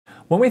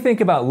When we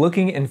think about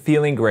looking and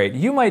feeling great,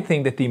 you might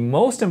think that the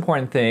most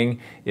important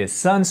thing is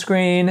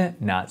sunscreen,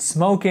 not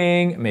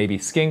smoking, maybe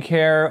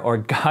skincare, or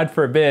God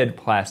forbid,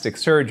 plastic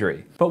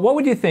surgery. But what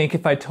would you think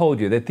if I told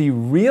you that the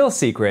real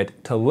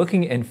secret to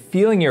looking and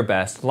feeling your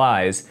best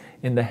lies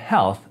in the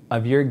health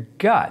of your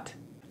gut?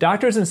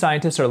 Doctors and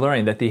scientists are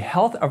learning that the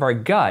health of our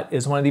gut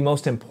is one of the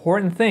most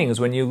important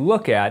things when you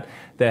look at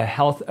the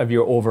health of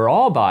your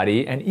overall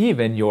body and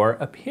even your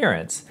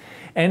appearance.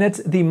 And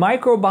it's the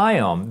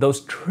microbiome,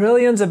 those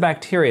trillions of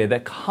bacteria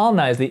that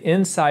colonize the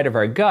inside of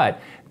our gut,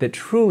 that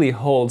truly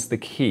holds the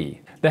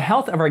key. The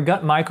health of our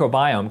gut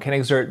microbiome can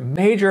exert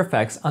major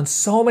effects on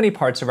so many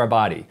parts of our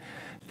body.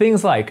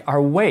 Things like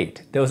our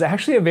weight. There was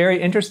actually a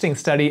very interesting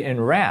study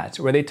in rats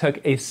where they took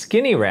a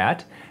skinny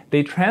rat,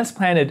 they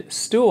transplanted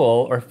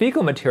stool or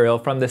fecal material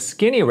from the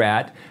skinny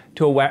rat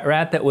to a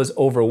rat that was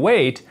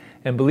overweight,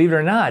 and believe it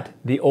or not,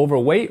 the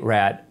overweight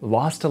rat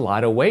lost a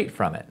lot of weight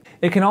from it.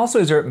 It can also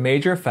exert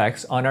major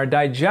effects on our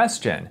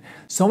digestion.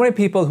 So many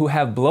people who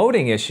have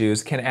bloating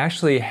issues can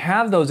actually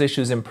have those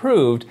issues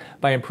improved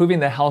by improving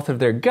the health of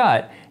their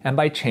gut and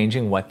by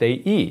changing what they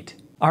eat.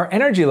 Our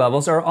energy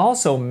levels are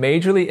also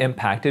majorly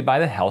impacted by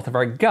the health of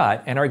our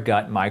gut and our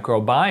gut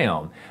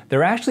microbiome.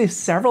 There are actually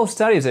several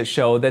studies that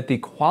show that the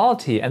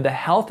quality and the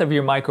health of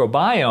your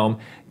microbiome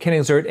can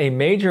exert a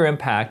major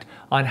impact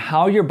on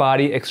how your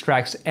body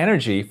extracts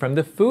energy from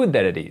the food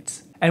that it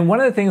eats. And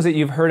one of the things that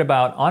you've heard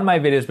about on my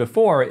videos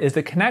before is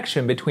the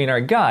connection between our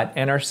gut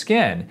and our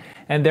skin.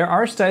 And there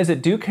are studies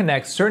that do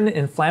connect certain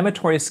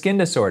inflammatory skin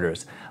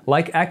disorders,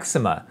 like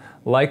eczema,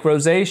 like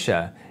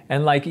rosacea,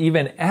 and like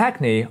even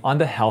acne on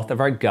the health of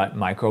our gut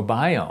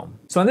microbiome.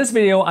 So in this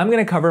video, I'm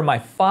going to cover my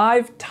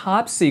 5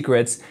 top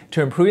secrets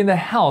to improving the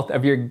health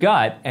of your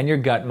gut and your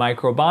gut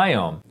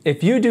microbiome.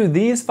 If you do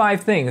these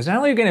 5 things, not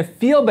only are you going to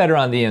feel better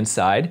on the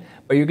inside,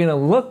 but you're going to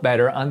look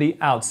better on the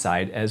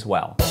outside as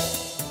well.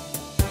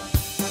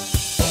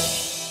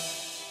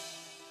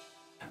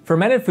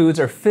 Fermented foods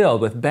are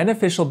filled with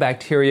beneficial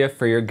bacteria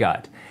for your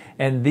gut.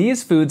 And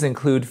these foods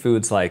include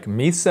foods like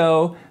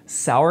miso,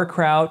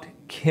 sauerkraut,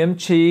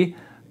 kimchi,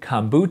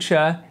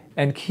 kombucha,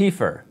 and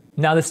kefir.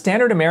 Now, the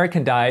standard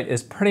American diet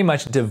is pretty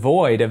much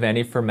devoid of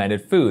any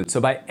fermented foods.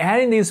 So by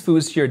adding these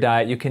foods to your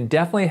diet, you can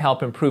definitely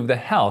help improve the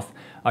health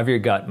of your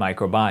gut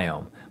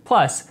microbiome.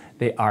 Plus,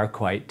 they are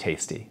quite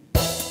tasty.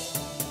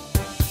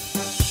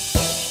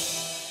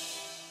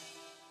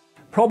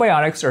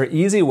 Probiotics are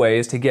easy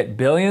ways to get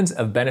billions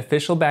of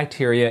beneficial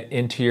bacteria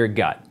into your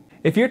gut.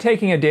 If you're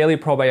taking a daily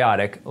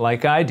probiotic,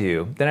 like I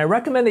do, then I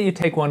recommend that you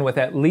take one with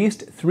at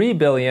least 3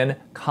 billion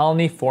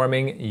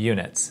colony-forming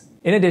units.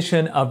 In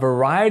addition, a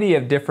variety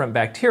of different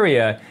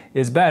bacteria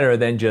is better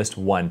than just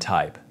one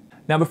type.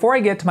 Now, before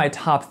I get to my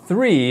top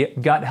 3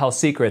 gut health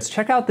secrets,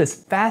 check out this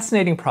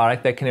fascinating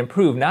product that can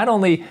improve not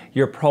only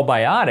your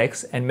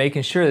probiotics and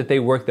making sure that they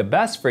work the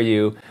best for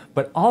you,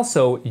 but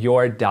also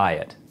your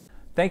diet.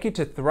 Thank you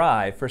to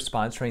Thrive for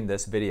sponsoring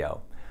this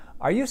video.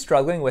 Are you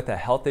struggling with a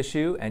health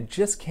issue and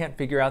just can't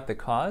figure out the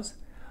cause?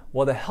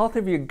 Well, the health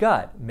of your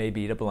gut may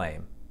be to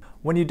blame.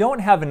 When you don't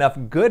have enough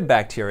good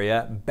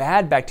bacteria,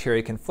 bad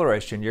bacteria can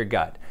flourish in your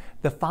gut.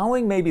 The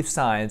following may be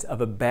signs of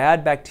a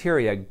bad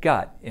bacteria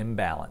gut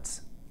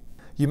imbalance.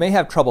 You may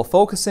have trouble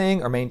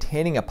focusing or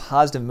maintaining a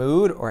positive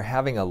mood or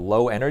having a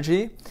low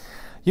energy.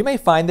 You may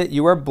find that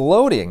you are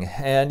bloating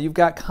and you've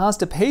got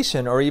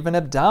constipation or even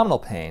abdominal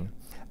pain.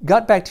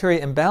 Gut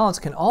bacteria imbalance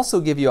can also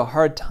give you a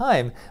hard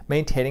time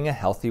maintaining a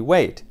healthy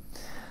weight.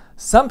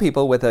 Some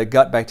people with a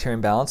gut bacteria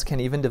imbalance can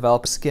even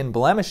develop skin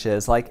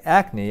blemishes like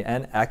acne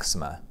and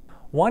eczema.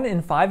 1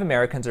 in 5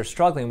 Americans are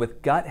struggling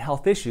with gut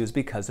health issues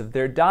because of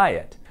their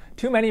diet.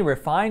 Too many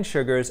refined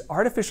sugars,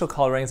 artificial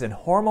colorings, and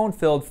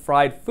hormone-filled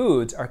fried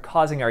foods are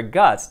causing our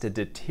guts to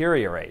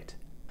deteriorate.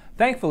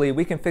 Thankfully,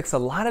 we can fix a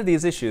lot of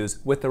these issues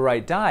with the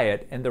right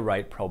diet and the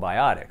right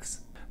probiotics.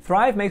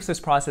 Thrive makes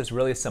this process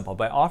really simple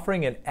by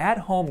offering an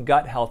at-home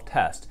gut health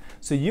test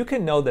so you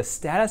can know the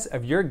status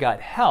of your gut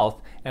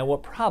health and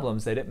what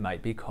problems that it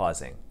might be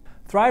causing.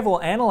 Thrive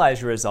will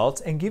analyze your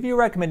results and give you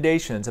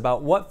recommendations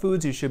about what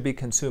foods you should be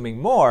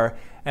consuming more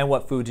and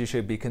what foods you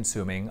should be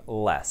consuming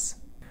less.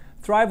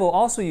 Thrive will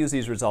also use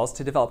these results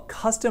to develop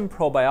custom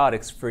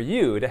probiotics for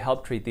you to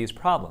help treat these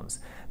problems.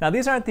 Now,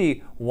 these aren't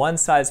the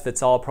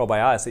one-size-fits-all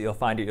probiotics that you'll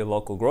find at your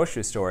local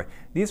grocery store.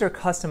 These are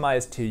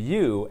customized to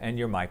you and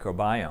your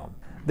microbiome.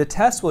 The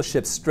test will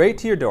ship straight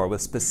to your door with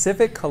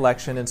specific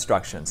collection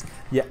instructions.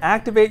 You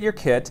activate your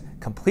kit,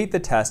 complete the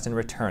test, and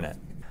return it.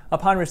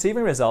 Upon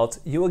receiving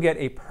results, you will get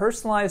a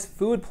personalized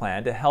food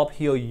plan to help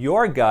heal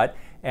your gut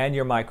and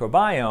your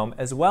microbiome,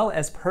 as well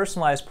as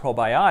personalized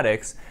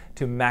probiotics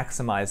to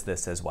maximize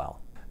this as well.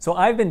 So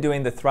I've been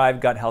doing the Thrive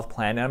Gut Health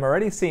Plan, and I'm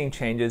already seeing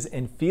changes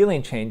and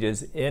feeling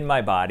changes in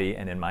my body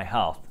and in my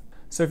health.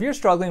 So if you're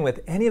struggling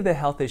with any of the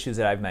health issues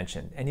that I've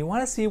mentioned, and you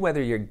want to see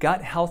whether your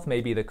gut health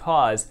may be the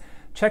cause,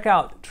 check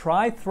out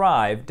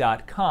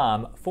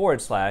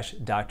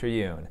trythrive.com/Dr.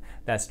 Youn.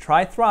 That's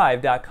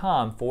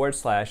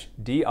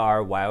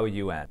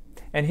trythrive.com/DRYOUN.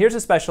 And here's a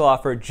special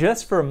offer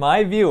just for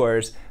my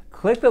viewers.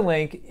 click the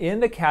link in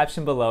the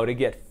caption below to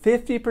get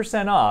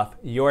 50% off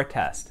your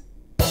test.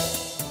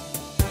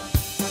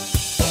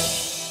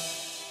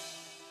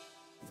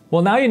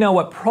 Well, now you know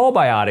what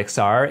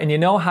probiotics are and you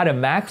know how to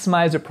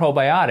maximize the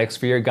probiotics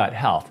for your gut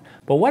health.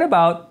 But what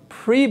about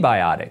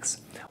prebiotics?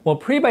 Well,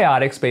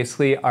 prebiotics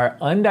basically are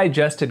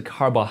undigested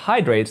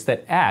carbohydrates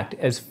that act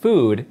as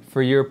food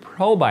for your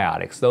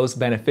probiotics, those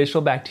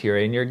beneficial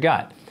bacteria in your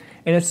gut.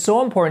 And it's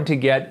so important to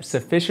get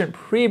sufficient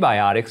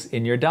prebiotics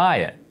in your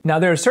diet. Now,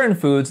 there are certain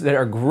foods that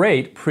are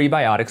great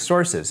prebiotic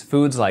sources,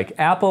 foods like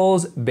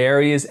apples,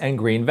 berries, and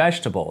green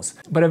vegetables.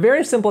 But a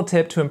very simple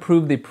tip to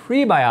improve the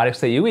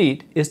prebiotics that you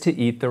eat is to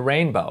eat the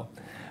rainbow.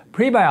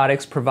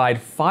 Prebiotics provide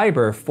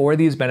fiber for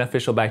these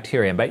beneficial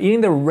bacteria. And by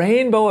eating the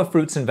rainbow of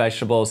fruits and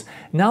vegetables,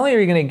 not only are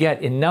you going to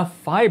get enough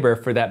fiber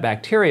for that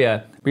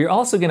bacteria, but you're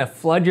also going to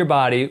flood your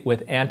body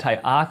with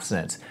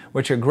antioxidants,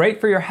 which are great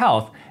for your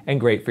health and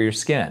great for your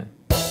skin.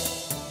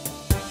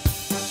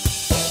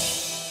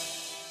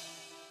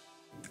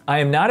 I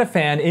am not a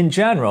fan in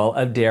general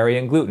of dairy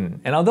and gluten,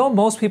 and although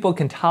most people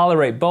can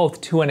tolerate both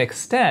to an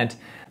extent,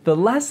 the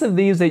less of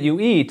these that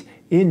you eat,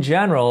 in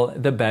general,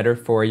 the better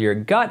for your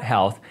gut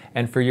health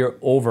and for your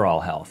overall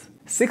health.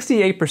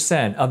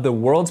 68% of the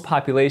world's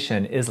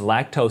population is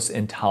lactose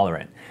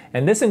intolerant,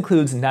 and this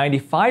includes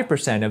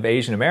 95% of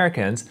Asian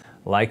Americans,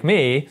 like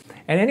me,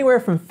 and anywhere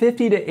from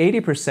 50 to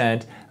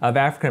 80% of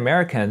African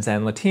Americans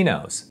and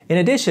Latinos. In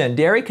addition,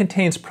 dairy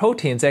contains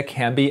proteins that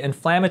can be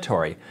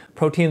inflammatory,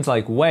 proteins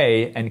like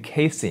whey and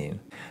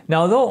casein.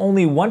 Now, although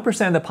only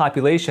 1% of the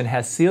population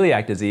has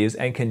celiac disease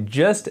and can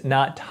just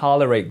not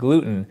tolerate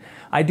gluten,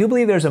 I do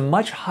believe there's a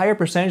much higher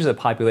percentage of the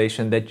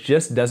population that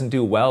just doesn't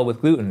do well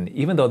with gluten,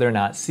 even though they're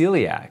not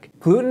celiac.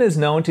 Gluten is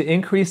known to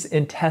increase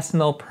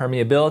intestinal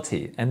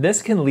permeability, and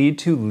this can lead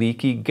to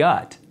leaky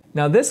gut.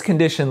 Now, this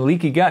condition,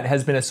 leaky gut,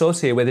 has been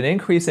associated with an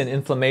increase in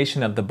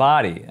inflammation of the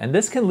body, and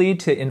this can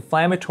lead to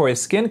inflammatory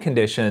skin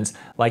conditions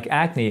like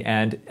acne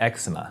and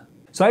eczema.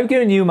 So I've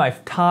given you my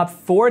top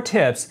 4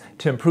 tips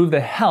to improve the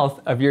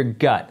health of your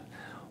gut.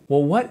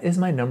 Well, what is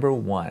my number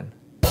 1?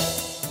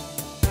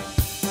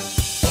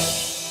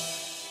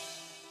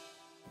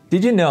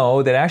 Did you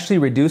know that actually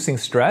reducing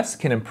stress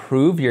can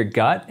improve your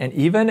gut and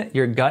even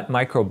your gut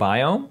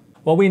microbiome?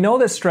 Well, we know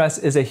that stress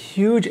is a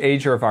huge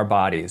ager of our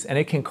bodies, and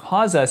it can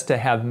cause us to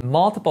have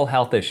multiple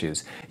health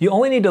issues. You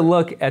only need to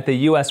look at the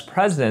US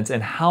presidents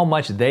and how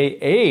much they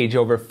age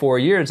over 4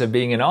 years of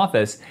being in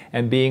office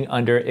and being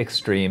under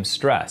extreme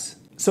stress.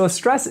 So if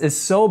stress is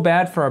so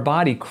bad for our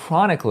body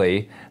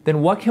chronically,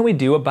 then what can we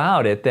do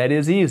about it that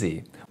is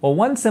easy? Well,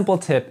 one simple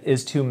tip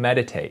is to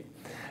meditate.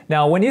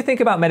 Now, when you think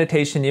about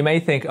meditation, you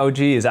may think, oh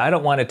geez, I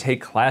don't want to take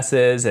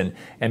classes and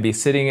be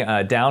sitting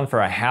down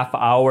for a half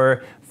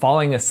hour,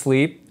 falling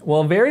asleep.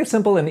 Well, very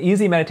simple and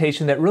easy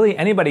meditation that really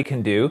anybody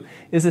can do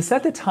is to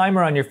set the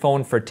timer on your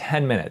phone for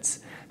 10 minutes.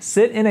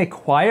 Sit in a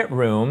quiet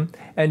room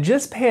and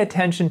just pay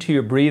attention to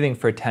your breathing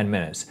for 10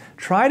 minutes.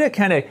 Try to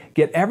kind of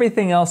get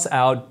everything else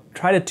out.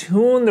 Try to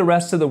tune the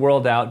rest of the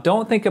world out.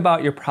 Don't think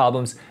about your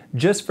problems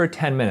just for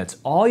 10 minutes.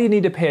 All you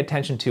need to pay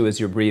attention to is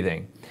your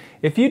breathing.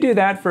 If you do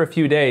that for a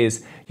few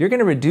days, you're going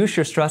to reduce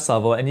your stress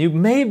level, and you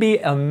may be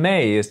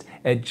amazed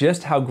at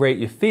just how great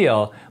you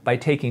feel by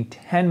taking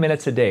 10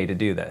 minutes a day to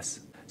do this.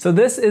 So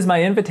this is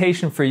my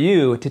invitation for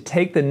you to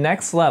take the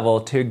next level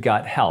to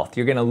gut health.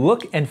 You're going to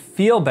look and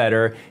feel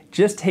better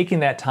just taking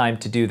that time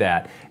to do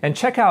that. And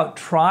check out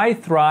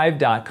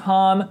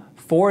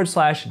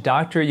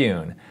trythrive.com/Dr.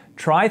 Youn.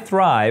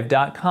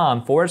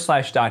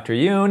 trythrive.com/Dr.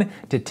 Youn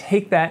to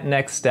take that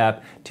next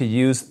step to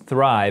use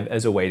Thrive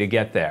as a way to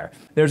get there.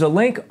 There's a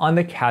link on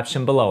the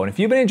caption below. And if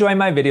you've been enjoying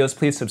my videos,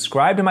 please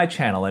subscribe to my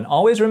channel. And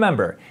always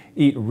remember,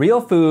 eat real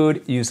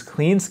food, use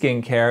clean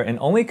skincare, and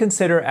only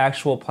consider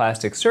actual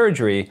plastic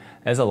surgery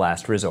as a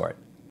last resort.